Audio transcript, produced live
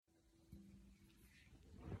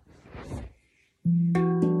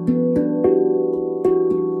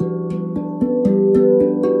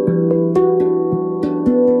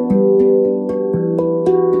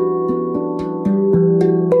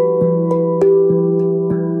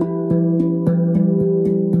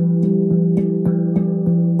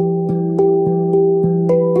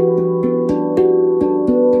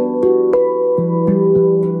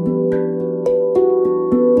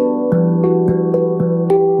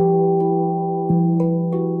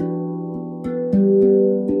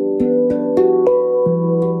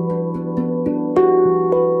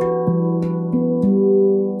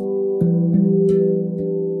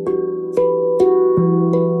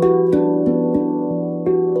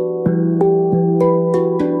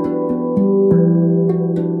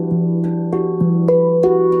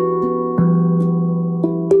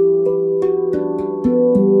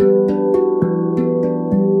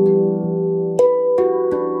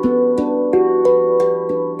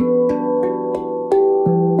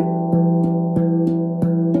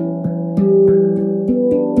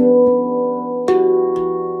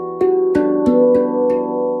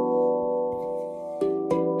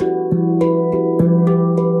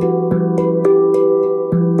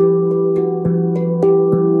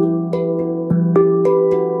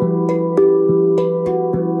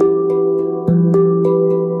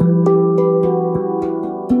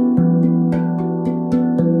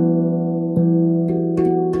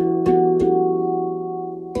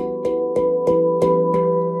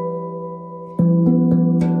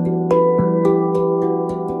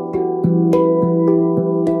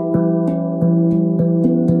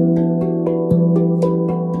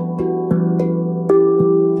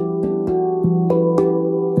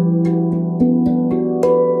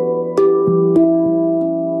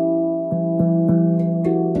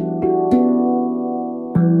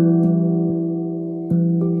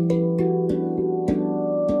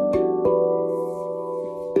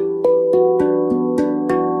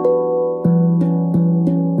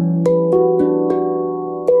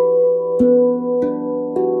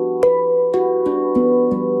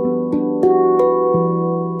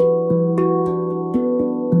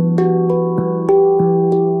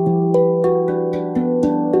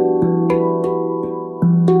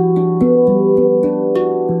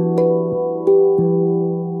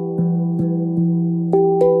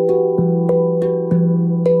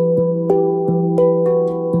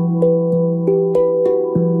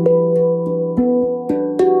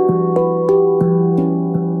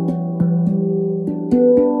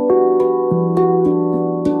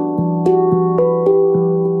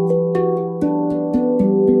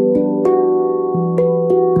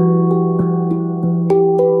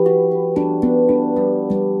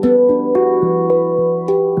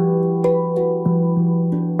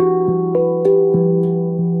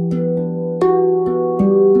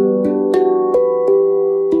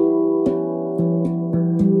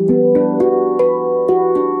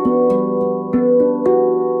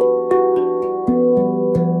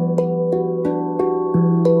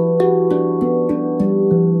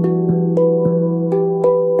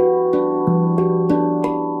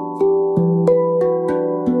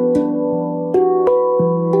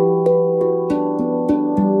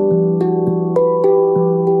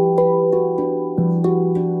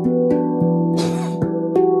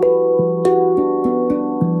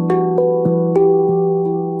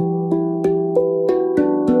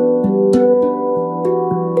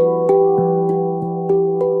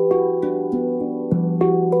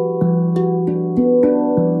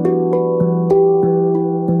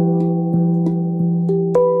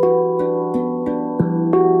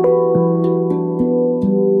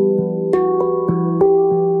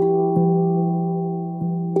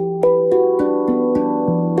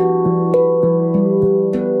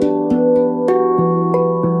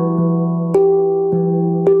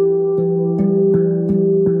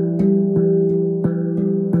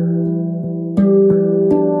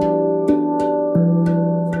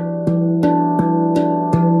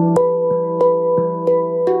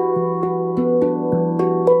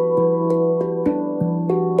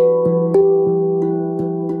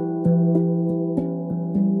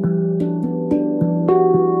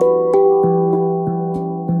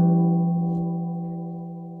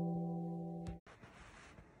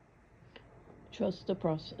Trust the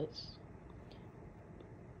process.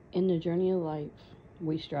 In the journey of life,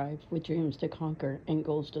 we strive with dreams to conquer and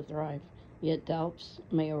goals to thrive. Yet doubts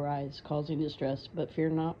may arise, causing distress, but fear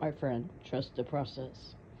not, my friend, trust the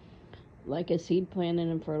process. Like a seed planted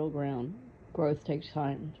in fertile ground, growth takes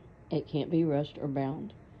time. It can't be rushed or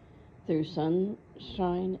bound. Through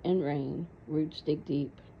sunshine and rain, roots dig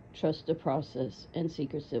deep. Trust the process and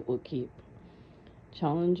secrets it will keep.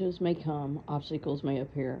 Challenges may come, obstacles may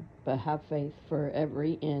appear, but have faith, for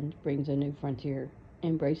every end brings a new frontier.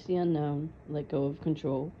 Embrace the unknown, let go of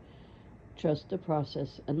control, trust the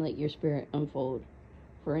process, and let your spirit unfold.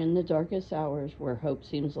 For in the darkest hours where hope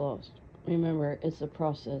seems lost, remember it's the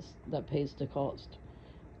process that pays the cost.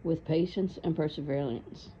 With patience and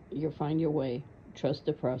perseverance, you'll find your way. Trust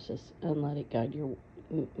the process and let it guide your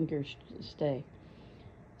stay.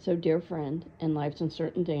 So, dear friend, in life's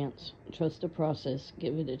uncertain dance, trust the process,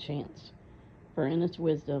 give it a chance. For in its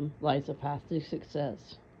wisdom lies a path to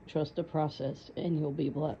success. Trust the process, and you'll be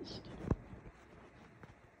blessed.